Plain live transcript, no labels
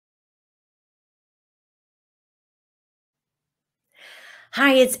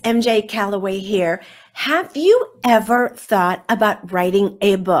Hi, it's MJ Callaway here. Have you ever thought about writing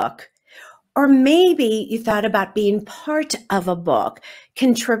a book? Or maybe you thought about being part of a book,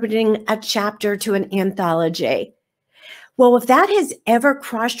 contributing a chapter to an anthology. Well, if that has ever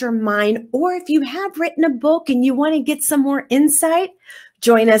crossed your mind, or if you have written a book and you want to get some more insight,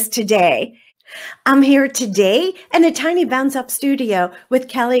 join us today. I'm here today in a tiny bounce up studio with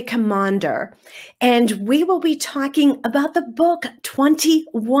Kelli Komondor, and we will be talking about the book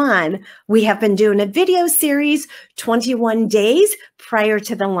 21. We have been doing a video series 21 days prior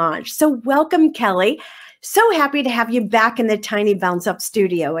to the launch. So welcome, Kelli. So happy to have you back in the tiny bounce up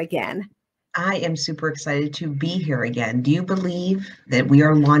studio again. I am super excited to be here again. Do you believe that we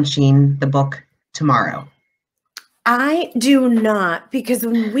are launching the book tomorrow? I do not, because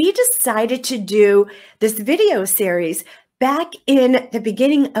when we decided to do this video series back in the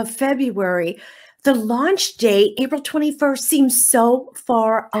beginning of February, the launch date, April 21st, seems so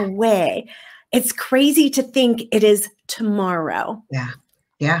far away. It's crazy to think it is tomorrow.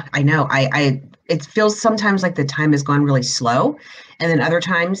 Yeah, I know. It feels sometimes like the time has gone really slow, and then other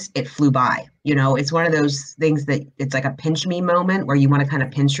times it flew by. You know, it's one of those things that it's like a pinch me moment where you want to kind of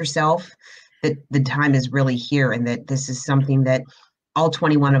pinch yourself that the time is really here, and that this is something that all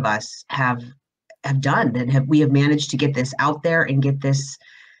 21 of us have done, and we have managed to get this out there and get this.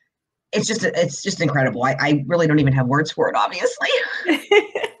 It's just incredible. I really don't even have words for it, obviously.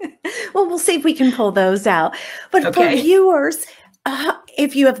 Well, we'll see if we can pull those out. But Okay. for viewers,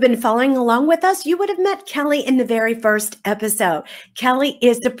 if you have been following along with us, you would have met Kelli in the very first episode. Kelli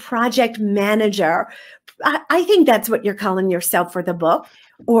is the project manager. I think that's what you're calling yourself for the book,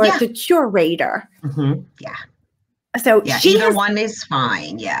 or the curator. Yeah. So yeah, either one is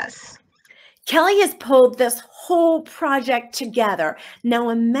fine. Yes. Kelli has pulled this whole project together. Now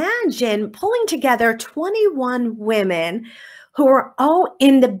imagine pulling together 21 women who are all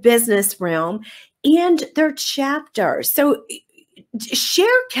in the business realm and their chapters. So share,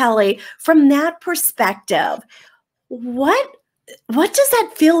 Kelli, from that perspective, what does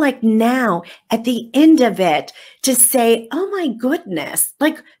that feel like now at the end of it to say, oh my goodness,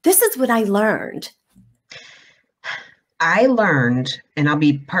 like this is what I learned? I learned, and I'll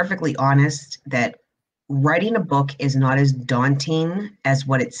be perfectly honest, that writing a book is not as daunting as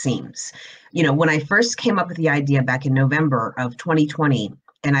what it seems. You know, when I first came up with the idea back in November of 2020,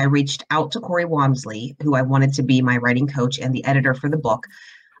 and I reached out to Corey Walmsley, who I wanted to be my writing coach and the editor for the book,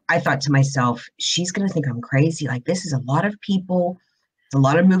 I thought to myself, she's going to think I'm crazy. Like, this is a lot of people, it's a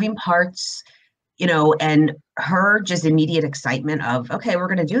lot of moving parts, you know, and her just immediate excitement of, okay, we're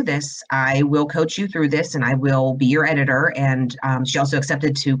going to do this. I will coach you through this and I will be your editor. And she also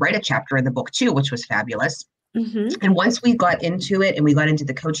accepted to write a chapter in the book too, which was fabulous. And once we got into it and we got into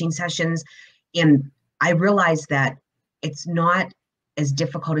the coaching sessions, and I realized that it's not as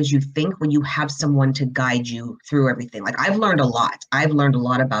difficult as you think when you have someone to guide you through everything. Like, I've learned a lot. I've learned a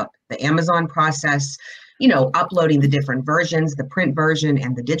lot about the Amazon process, you know, uploading the different versions, the print version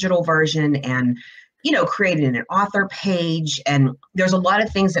and the digital version, and, you know, creating an author page. And there's a lot of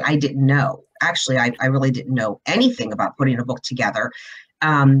things that I didn't know. Actually, I really didn't know anything about putting a book together.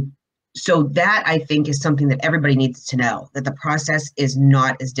 So that, I think, is something that everybody needs to know, that the process is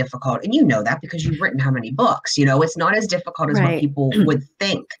not as difficult. And you know that because you've written how many books, you know, it's not as difficult as what people would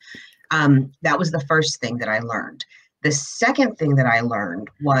think. That was the first thing that I learned. The second thing that I learned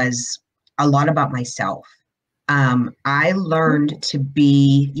was a lot about myself. I learned to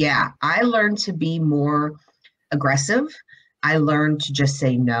be, more aggressive. I learned to just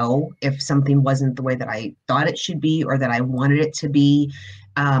say no if something wasn't the way that I thought it should be or that I wanted it to be.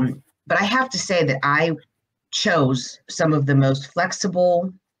 But I have to say that I chose some of the most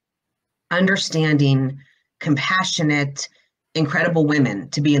flexible, understanding, compassionate, incredible women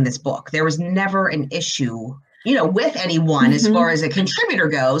to be in this book. There was never an issue, you know, with anyone as far as a contributor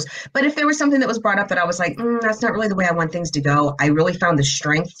goes. But if there was something that was brought up that I was like, that's not really the way I want things to go, I really found the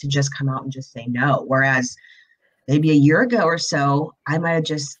strength to just come out and just say no. Whereas maybe a year ago or so, I might have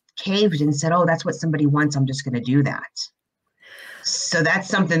just caved and said, oh, that's what somebody wants, I'm just going to do that. So that's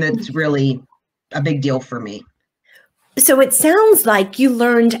something that's really a big deal for me. So it sounds like you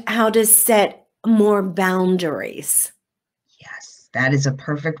learned how to set more boundaries. Yes, that is a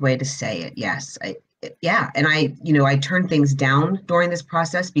perfect way to say it. Yes. And I turned things down during this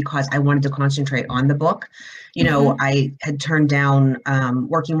process because I wanted to concentrate on the book. You know, I had turned down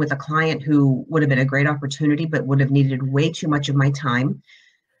working with a client who would have been a great opportunity, but would have needed way too much of my time.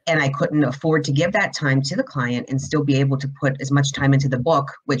 And I couldn't afford to give that time to the client and still be able to put as much time into the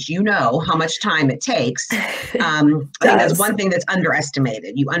book, which you know how much time it takes. I think that's one thing that's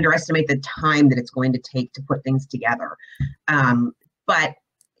underestimated. You underestimate the time that it's going to take to put things together. But,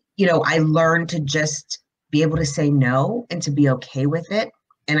 I learned to just be able to say no and to be okay with it.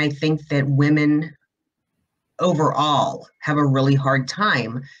 And I think that women overall have a really hard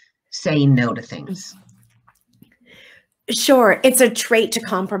time saying no to things. Sure. It's a trait to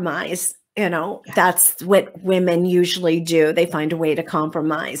compromise. That's what women usually do. They find a way to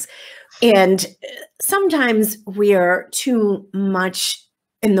compromise. And sometimes we are too much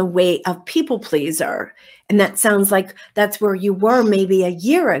in the way of people pleaser. And that sounds like that's where you were maybe a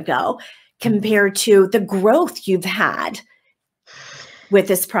year ago compared to the growth you've had with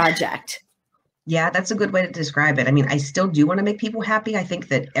this project. Yeah, that's a good way to describe it. I mean, I still do want to make people happy. I think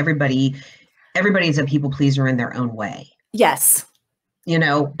that everybody is a people pleaser in their own way. Yes.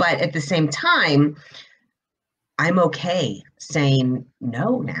 But at the same time, I'm okay saying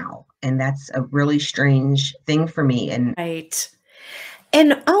no now. And that's a really strange thing for me. And right.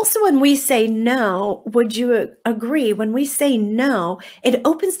 And also when we say no, would you agree? When we say no, it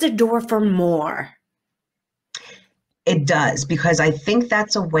opens the door for more. It does, because I think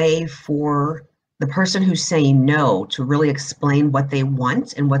that's a way for the person who's saying no to really explain what they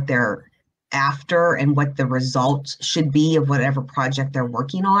want and what they're after and what the results should be of whatever project they're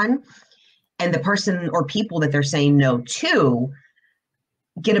working on. And the person or people that they're saying no to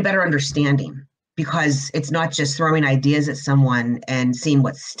get a better understanding, because it's not just throwing ideas at someone and seeing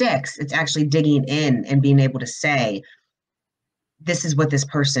what sticks. It's actually digging in and being able to say, this is what this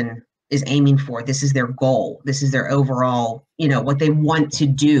person is aiming for. This is their goal. This is their overall, what they want to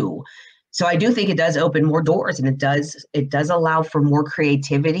do. So I do think it does open more doors, and it does allow for more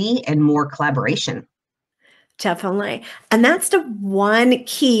creativity and more collaboration. Definitely. And that's the one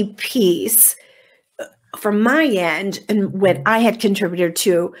key piece from my end, and what I had contributed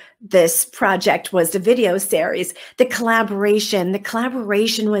to this project was the video series. The collaboration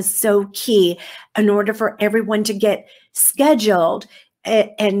was so key in order for everyone to get scheduled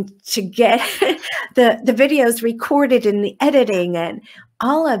and to get the videos recorded and the editing and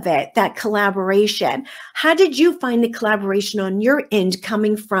all of it, that collaboration. How did you find the collaboration on your end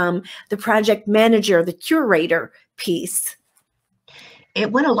coming from the project manager, the curator piece?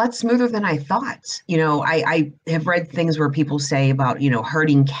 It went a lot smoother than I thought. I have read things where people say about,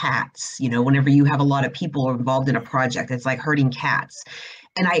 herding cats, whenever you have a lot of people involved in a project, it's like herding cats.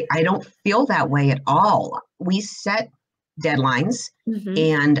 And I don't feel that way at all. We set deadlines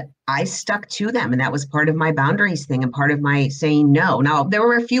and I stuck to them. And that was part of my boundaries thing and part of my saying no. Now, there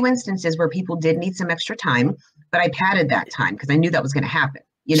were a few instances where people did need some extra time, but I padded that time because I knew that was going to happen.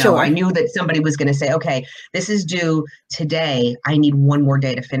 Sure. I knew that somebody was going to say, okay, this is due today. I need one more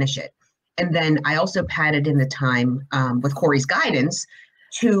day to finish it. And then I also padded in the time with Corey's guidance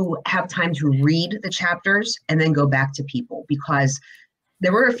to have time to read the chapters and then go back to people, because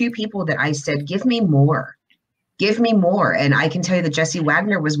there were a few people that I said, give me more. Give me more. And I can tell you that Jessie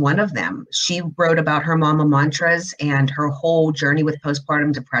Wagner was one of them. She wrote about her mama mantras and her whole journey with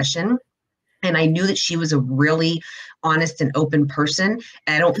postpartum depression. And I knew that she was a really honest and open person.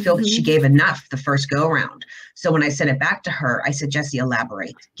 And I don't feel that she gave enough the first go around. So when I sent it back to her, I said, Jessie,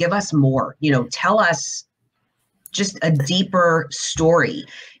 elaborate, give us more, tell us just a deeper story.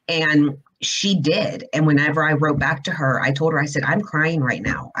 And she did. And whenever I wrote back to her, I told her, I said, I'm crying right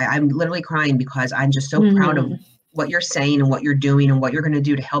now. I'm literally crying because I'm just so proud of what you're saying and what you're doing and what you're going to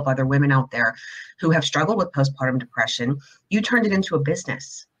do to help other women out there who have struggled with postpartum depression. You turned it into a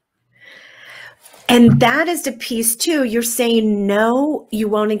business. And that is the piece too. You're saying, no, you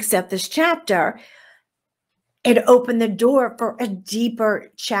won't accept this chapter. It opened the door for a deeper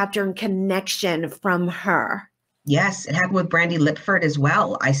chapter and connection from her. Yes, it happened with Brandy Lipford as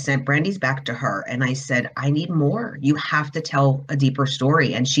well. I sent Brandy's back to her and I said, I need more. You have to tell a deeper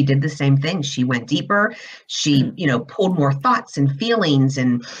story. And she did the same thing. She went deeper. She, pulled more thoughts and feelings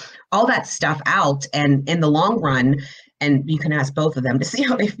and all that stuff out. And in the long run, and you can ask both of them to see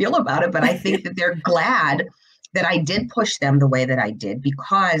how they feel about it, but I think that they're glad that I did push them the way that I did,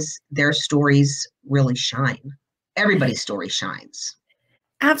 because their stories really shine. Everybody's story shines.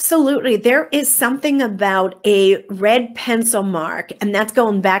 Absolutely. There is something about a red pencil mark, and that's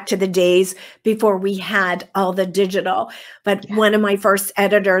going back to the days before we had all the digital. But one of my first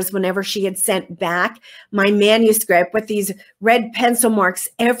editors, whenever she had sent back my manuscript with these red pencil marks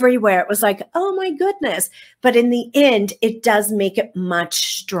everywhere, it was like, oh my goodness. But in the end, it does make it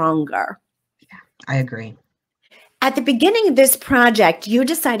much stronger. Yeah, I agree. At the beginning of this project, you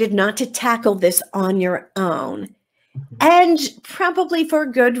decided not to tackle this on your own. And probably for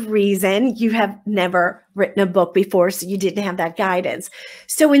good reason. You have never written a book before, so you didn't have that guidance.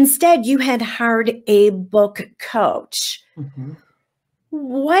 So instead, you had hired a book coach.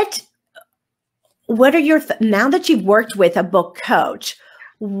 What what are your, now that you've worked with a book coach,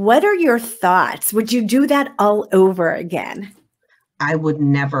 what are your thoughts? Would you do that all over again? I would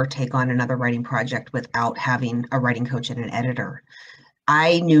never take on another writing project without having a writing coach and an editor.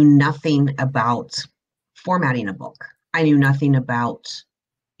 I knew nothing about formatting a book. I knew nothing about,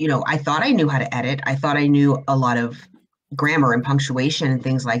 I thought I knew how to edit. I thought I knew a lot of grammar and punctuation and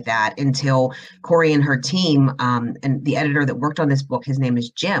things like that until Corey and her team, and the editor that worked on this book, his name is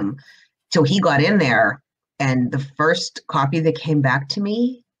Jim. So he got in there, and the first copy that came back to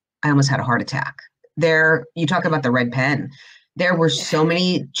me, I almost had a heart attack. There, you talk about the red pen. There were so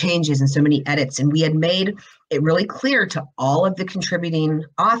many changes and so many edits, and we had made it really clear to all of the contributing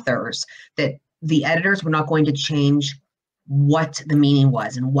authors that the editors were not going to change what the meaning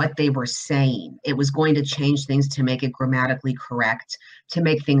was and what they were saying. It was going to change things to make it grammatically correct, to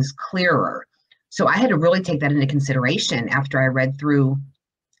make things clearer. So I had to really take that into consideration after I read through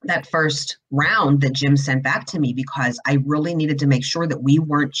that first round that Jim sent back to me, because I really needed to make sure that we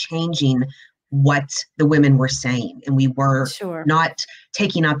weren't changing what the women were saying and we were not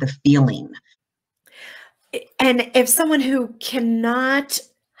taking out the feeling. And if someone who cannot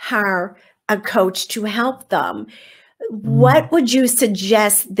hire a coach to help them, what would you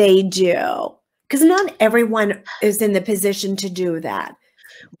suggest they do? Because not everyone is in the position to do that.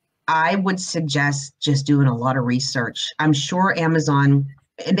 I would suggest just doing a lot of research. I'm sure Amazon,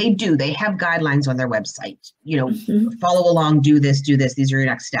 and they have guidelines on their website, follow along, do this, these are your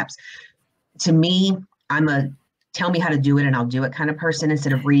next steps. To me, I'm a tell me how to do it and I'll do it kind of person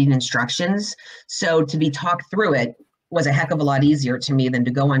instead of reading instructions. So to be talked through it was a heck of a lot easier to me than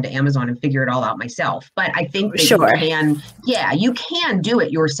to go onto Amazon and figure it all out myself. But I think that you can do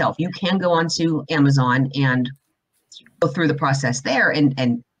it yourself. You can go onto Amazon and go through the process there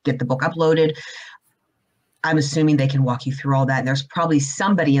and get the book uploaded. I'm assuming they can walk you through all that. And there's probably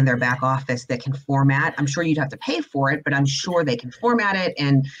somebody in their back office that can format. I'm sure you'd have to pay for it, but I'm sure they can format it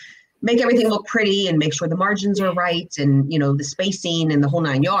and make everything look pretty and make sure the margins are right and, the spacing and the whole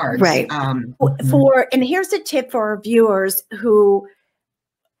 9 yards. Right. And here's a tip for our viewers who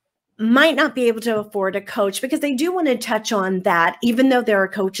might not be able to afford a coach, because they do want to touch on that, even though there are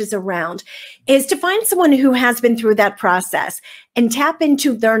coaches around, is to find someone who has been through that process and tap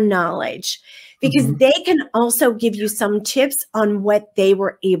into their knowledge, because they can also give you some tips on what they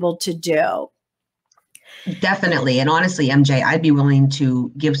were able to do. Definitely. And honestly, MJ, I'd be willing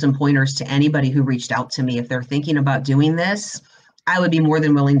to give some pointers to anybody who reached out to me. If they're thinking about doing this, I would be more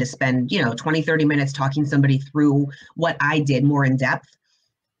than willing to spend, 20, 30 minutes talking somebody through what I did more in depth,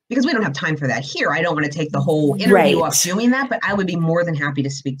 because we don't have time for that here. I don't want to take the whole interview off doing that, but I would be more than happy to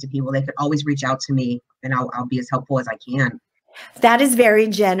speak to people. They could always reach out to me and I'll be as helpful as I can. That is very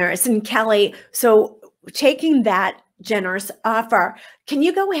generous. And Kelli, so taking that generous offer, can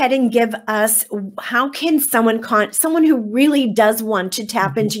you go ahead and give us, how can someone who really does want to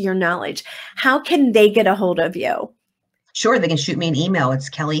tap into your knowledge, how can they get a hold of you? Sure. They can shoot me an email. It's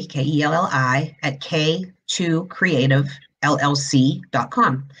Kelli, Kelli, at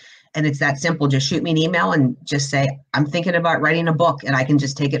k2creativellc.com. And it's that simple. Just shoot me an email and just say, I'm thinking about writing a book, and I can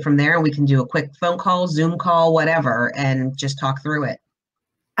just take it from there and we can do a quick phone call, Zoom call, whatever, and just talk through it.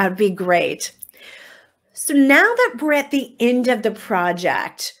 That'd be great. So now that we're at the end of the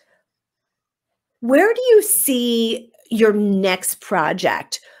project, where do you see your next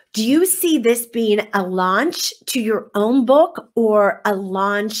project? Do you see this being a launch to your own book, or a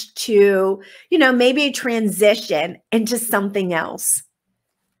launch to, maybe a transition into something else?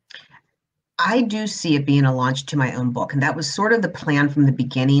 I do see it being a launch to my own book. And that was sort of the plan from the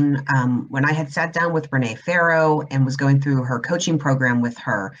beginning. When I had sat down with Renee Farrow and was going through her coaching program with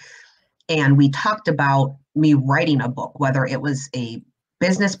her, and we talked about me writing a book, whether it was a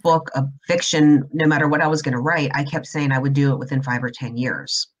business book, a fiction, no matter what I was going to write, I kept saying I would do it within 5 or 10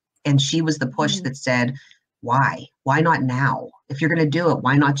 years. And she was the push that said, why? Why not now? If you're going to do it,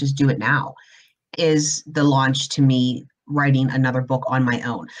 why not just do it now? Is the launch to me writing another book on my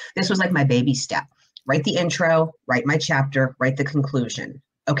own. This was like my baby step. Write the intro, write my chapter, write the conclusion.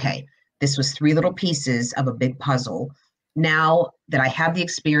 Okay, this was 3 little pieces of a big puzzle. Now that I have the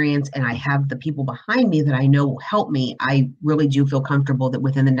experience and I have the people behind me that I know will help me, I really do feel comfortable that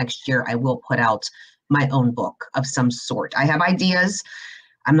within the next year, I will put out my own book of some sort. I have ideas.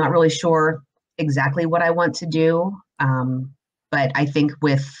 I'm not really sure exactly what I want to do. But I think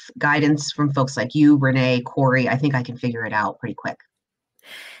with guidance from folks like you, Renee, Corey, I think I can figure it out pretty quick.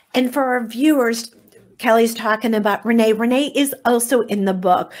 And for our viewers, Kelli's talking about Renee. Renee is also in the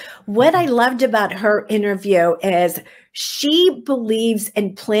book. What I loved about her interview is she believes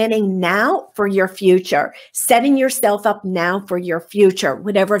in planning now for your future, setting yourself up now for your future,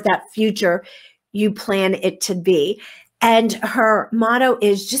 whatever that future you plan it to be. And her motto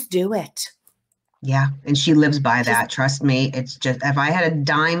is just do it. Yeah. And she lives by that. Trust me. It's just, if I had a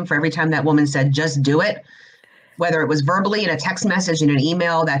dime for every time that woman said, just do it, whether it was verbally in a text message, in an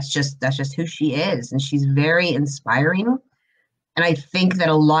email, that's just who she is. And she's very inspiring. And I think that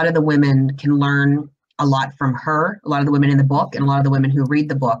a lot of the women can learn a lot from her, a lot of the women in the book and a lot of the women who read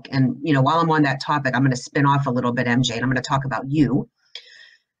the book. And, you know, while I'm on that topic, I'm going to spin off a little bit, MJ, and I'm going to talk about you.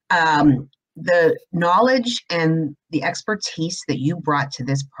 The knowledge and the expertise that you brought to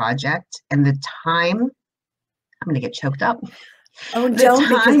this project and the time, I'm going to get choked up. Oh, don't,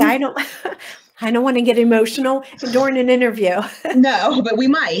 because I don't want to get emotional during an interview. No, but we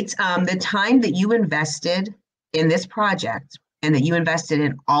might. The time that you invested in this project and that you invested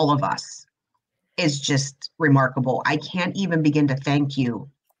in all of us is just remarkable. I can't even begin to thank you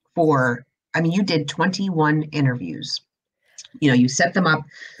for, I mean, you did 21 interviews. You know, you set them up,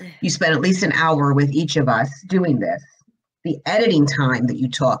 you spent at least an hour with each of us doing this. The editing time that you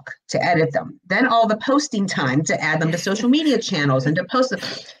took to edit them, then all the posting time to add them to social media channels and to post them.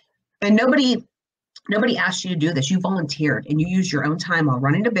 And nobody asked you to do this. You volunteered and you used your own time while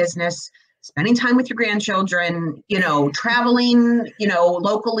running a business, spending time with your grandchildren, you know, traveling, you know,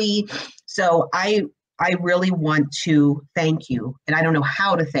 locally. So I really want to thank you. And I don't know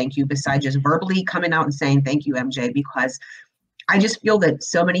how to thank you besides just verbally coming out and saying thank you, MJ, because I just feel that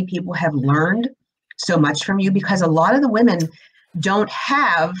so many people have learned so much from you, because a lot of the women don't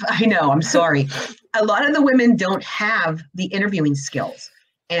have, I know, I'm sorry, a lot of the women don't have the interviewing skills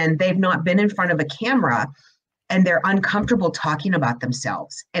and they've not been in front of a camera and they're uncomfortable talking about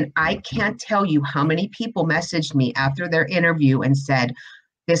themselves. And I can't tell you how many people messaged me after their interview and said,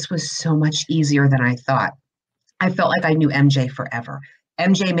 this was so much easier than I thought. I felt like I knew MJ forever.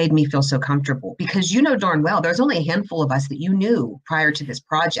 MJ made me feel so comfortable, because you know darn well there's only a handful of us that you knew prior to this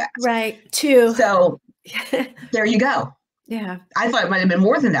project. Right. Two. So there you go. Yeah. I thought it might have been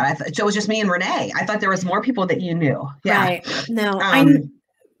more than that. So it was just me and Renee. I thought there was more people that you knew. Yeah. Right. No,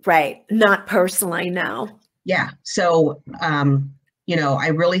 right. Not personally, no. Yeah. So, you know, I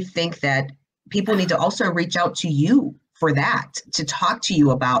really think that people need to also reach out to you for that, to talk to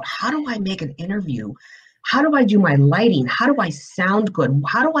you about, how do I make an interview? How do I do my lighting? How do I sound good?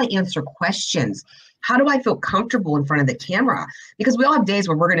 How do I answer questions? How do I feel comfortable in front of the camera? Because we all have days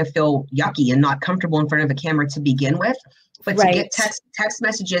where we're going to feel yucky and not comfortable in front of a camera to begin with. But to get text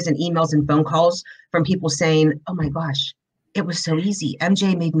messages and emails and phone calls from people saying, oh my gosh, it was so easy.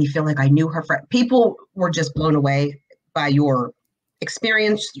 MJ made me feel like I knew her. People were just blown away by your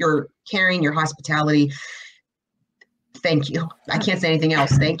experience, your caring, your hospitality. Thank you. I can't say anything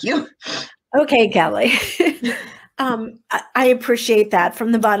else. Thank you. Okay, Kelly. I appreciate that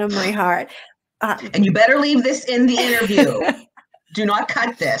from the bottom of my heart. And you better leave this in the interview. Do not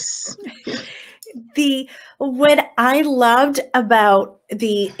cut this. What I loved about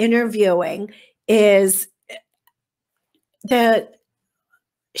the interviewing is the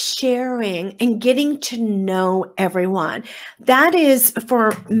sharing and getting to know everyone. That is,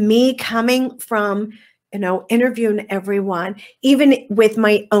 for me, coming from, you know, interviewing everyone, even with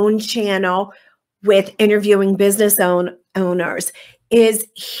my own channel, with interviewing business owners, is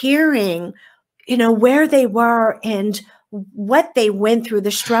hearing, you know, where they were and what they went through,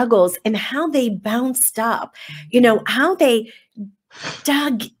 the struggles, and how they bounced up, you know, how they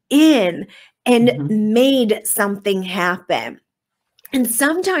dug in and made something happen. And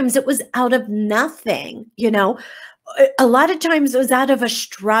sometimes it was out of nothing, you know. A lot of times it was out of a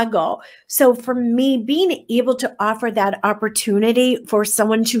struggle. So for me, being able to offer that opportunity for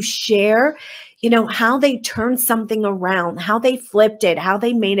someone to share, you know, how they turned something around, how they flipped it, how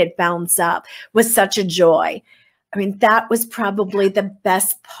they made it bounce up, was such a joy. I mean, that was probably the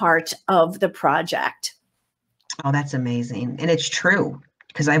best part of the project. Oh, that's amazing. And it's true,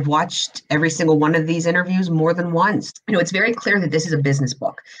 because I've watched every single one of these interviews more than once. You know, it's very clear that this is a business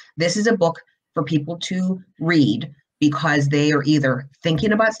book. This is a book for people to read, because they are either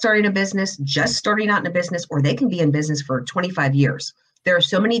thinking about starting a business, just starting out in a business, or they can be in business for 25 years. There are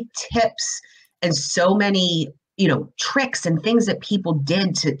so many tips and so many, you know, tricks and things that people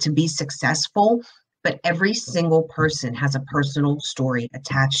did to be successful, but every single person has a personal story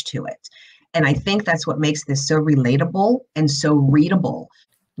attached to it. And I think that's what makes this so relatable and so readable.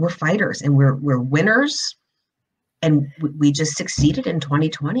 We're fighters and we're winners, and we just succeeded in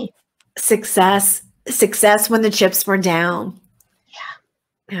 2020. Success when the chips were down.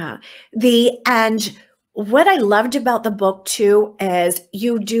 Yeah. And what I loved about the book too is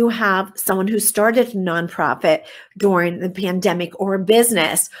you do have someone who started a nonprofit during the pandemic, or a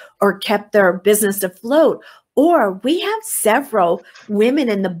business, or kept their business afloat Or we have several women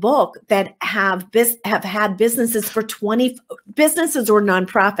in the book that have had businesses for 20 businesses or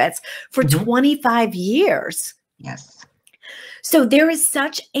nonprofits for 25 years. Yes. So there is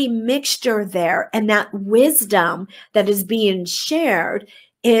such a mixture there, and that wisdom that is being shared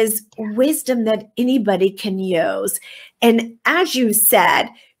is wisdom that anybody can use. And as you said,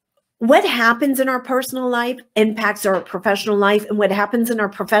 what happens in our personal life impacts our professional life, and what happens in our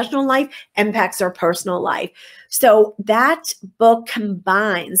professional life impacts our personal life. So that book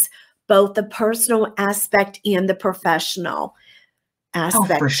combines both the personal aspect and the professional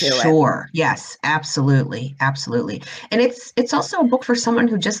aspect. Oh, for sure. Yes, absolutely. Absolutely. And it's also a book for someone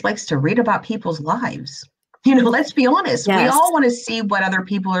who just likes to read about people's lives. Let's be honest. Yes. We all want to see what other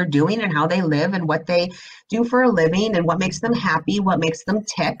people are doing and how they live and what they do for a living and what makes them happy, what makes them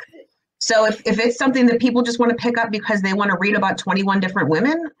tick. So if it's something that people just want to pick up because they want to read about 21 different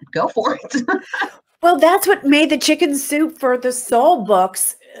women, go for it. Well, that's what made the Chicken Soup for the Soul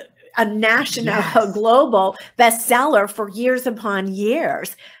books a national, global bestseller for years upon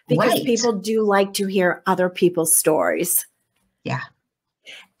years, because people do like to hear other people's stories. Yeah.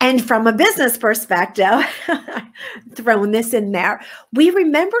 And from a business perspective, throwing this in there, we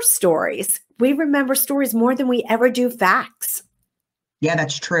remember stories. We remember stories more than we ever do facts. Yeah,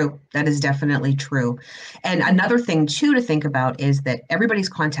 that's true. That is definitely true. And another thing, too, to think about is that everybody's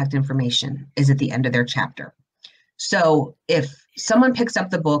contact information is at the end of their chapter. So if someone picks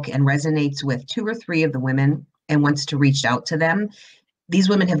up the book and resonates with 2 or 3 of the women and wants to reach out to them, these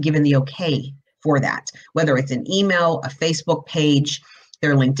women have given the okay for that, whether it's an email, a Facebook page,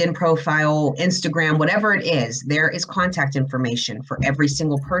 their LinkedIn profile, Instagram, whatever it is, there is contact information for every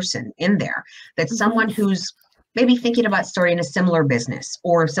single person in there. That's someone who's maybe thinking about starting a similar business,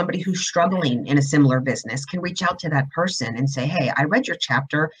 or somebody who's struggling in a similar business can reach out to that person and say, hey, I read your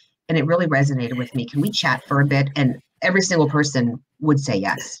chapter and it really resonated with me. Can we chat for a bit? And every single person would say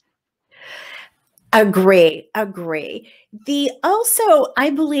yes. Agree. Also, I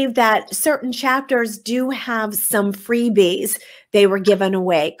believe that certain chapters do have some freebies. They were given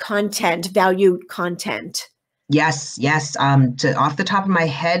away, valued content. Yes. Off the top of my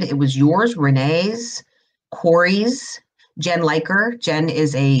head, it was yours, Renee's, Corey's, Jen Liker. Jen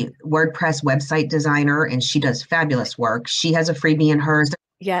is a WordPress website designer and she does fabulous work. She has a freebie in hers.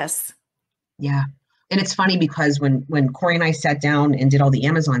 Yes. Yeah. And it's funny because when Corey and I sat down and did all the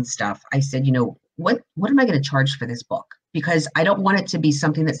Amazon stuff, I said, what am I going to charge for this book? Because I don't want it to be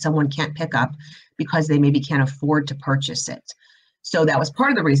something that someone can't pick up because they maybe can't afford to purchase it. So that was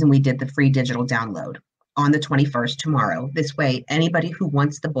part of the reason we did the free digital download on the 21st, tomorrow. This way, anybody who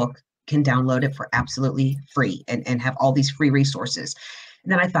wants the book can download it for absolutely free and have all these free resources.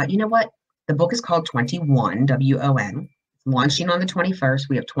 And then I thought, you know what? The book is called 21, WON. Launching on the 21st.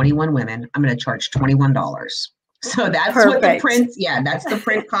 We have 21 women. I'm going to charge $21. So that's what the print, that's the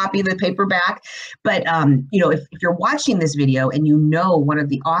print copy, the paperback. But, if you're watching this video and you know one of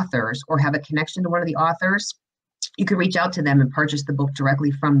the authors or have a connection to one of the authors, you can reach out to them and purchase the book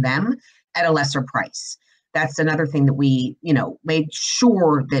directly from them at a lesser price. That's another thing that we, made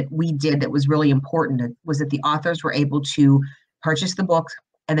sure that we did that was really important, was that the authors were able to purchase the book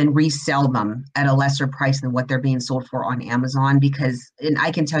and then resell them at a lesser price than what they're being sold for on Amazon. Because, and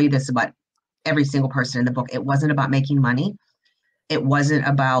I can tell you this about every single person in the book, it wasn't about making money. It wasn't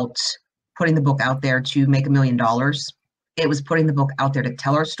about putting the book out there to make $1 million. It was putting the book out there to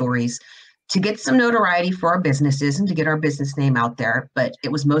tell our stories, to get some notoriety for our businesses and to get our business name out there. But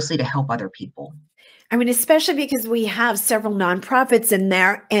it was mostly to help other people. I mean, especially because we have several nonprofits in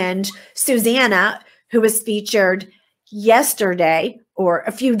there, and Susanna, who was featured yesterday or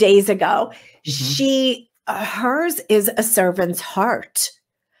a few days ago, hers is a servant's heart.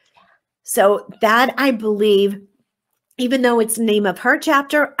 So that, I believe, even though it's the name of her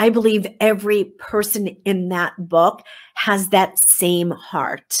chapter, I believe every person in that book has that same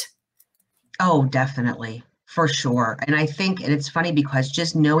heart. Oh, definitely. For sure. And I think, and it's funny because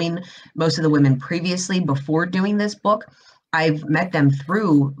just knowing most of the women previously before doing this book, I've met them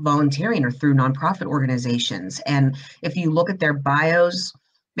through volunteering or through nonprofit organizations. And if you look at their bios,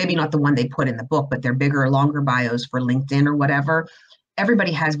 maybe not the one they put in the book, but their bigger or longer bios for LinkedIn or whatever,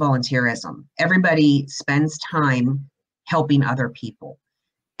 everybody has volunteerism. Everybody spends time helping other people.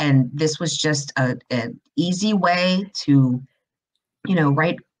 And this was just an easy way to,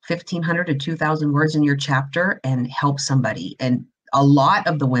 write 1,500 to 2,000 words in your chapter and help somebody. And a lot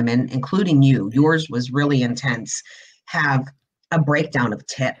of the women, including yours was really intense, have a breakdown of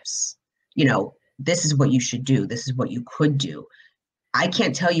tips. This is what you should do. This is what you could do. I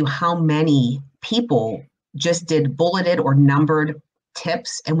can't tell you how many people just did bulleted or numbered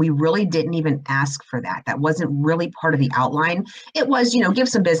tips, and we really didn't even ask for that. That wasn't really part of the outline. It was, give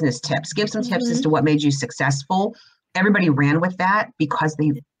some business tips, give some tips as to what made you successful. Everybody ran with that because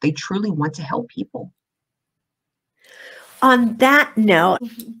they truly want to help people. On that note,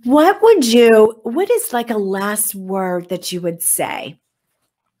 what is like a last word that you would say?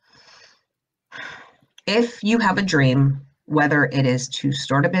 If you have a dream, whether it is to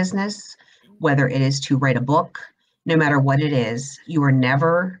start a business, whether it is to write a book, no matter what it is, you are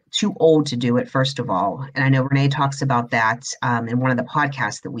never too old to do it, first of all. And I know Renee talks about that in one of the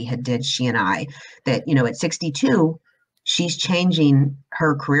podcasts that we had did, she and I, that, at 62, she's changing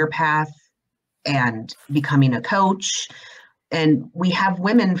her career path and becoming a coach. And we have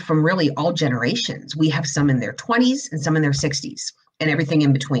women from really all generations. We have some in their 20s and some in their 60s and everything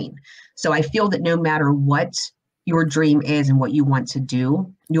in between. So I feel that no matter what your dream is and what you want to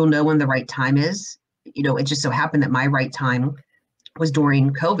do, you'll know when the right time is. It just so happened that my right time was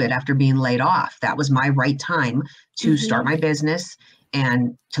during COVID after being laid off. That was my right time to start my business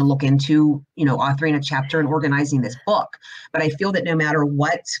and to look into, authoring a chapter and organizing this book. But I feel that no matter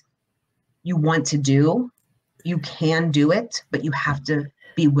what you want to do, you can do it, but you have to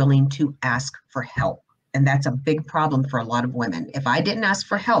be willing to ask for help. And that's a big problem for a lot of women. If I didn't ask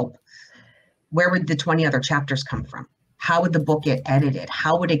for help, where would the 20 other chapters come from? How would the book get edited?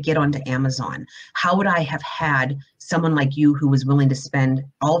 How would it get onto Amazon? How would I have had someone like you who was willing to spend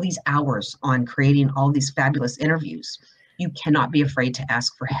all these hours on creating all these fabulous interviews? You cannot be afraid to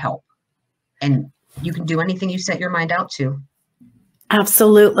ask for help. And you can do anything you set your mind out to.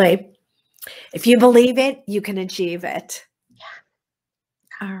 Absolutely. If you believe it, you can achieve it.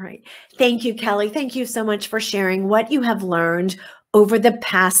 Yeah. All right. Thank you, Kelli. Thank you so much for sharing what you have learned over the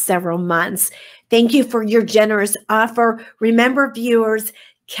past several months. Thank you for your generous offer. Remember, viewers,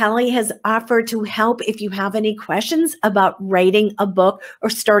 Kelli has offered to help if you have any questions about writing a book or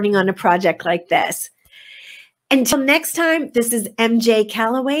starting on a project like this. Until next time, this is MJ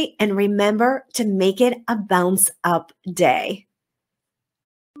Callaway, and remember to make it a bounce up day.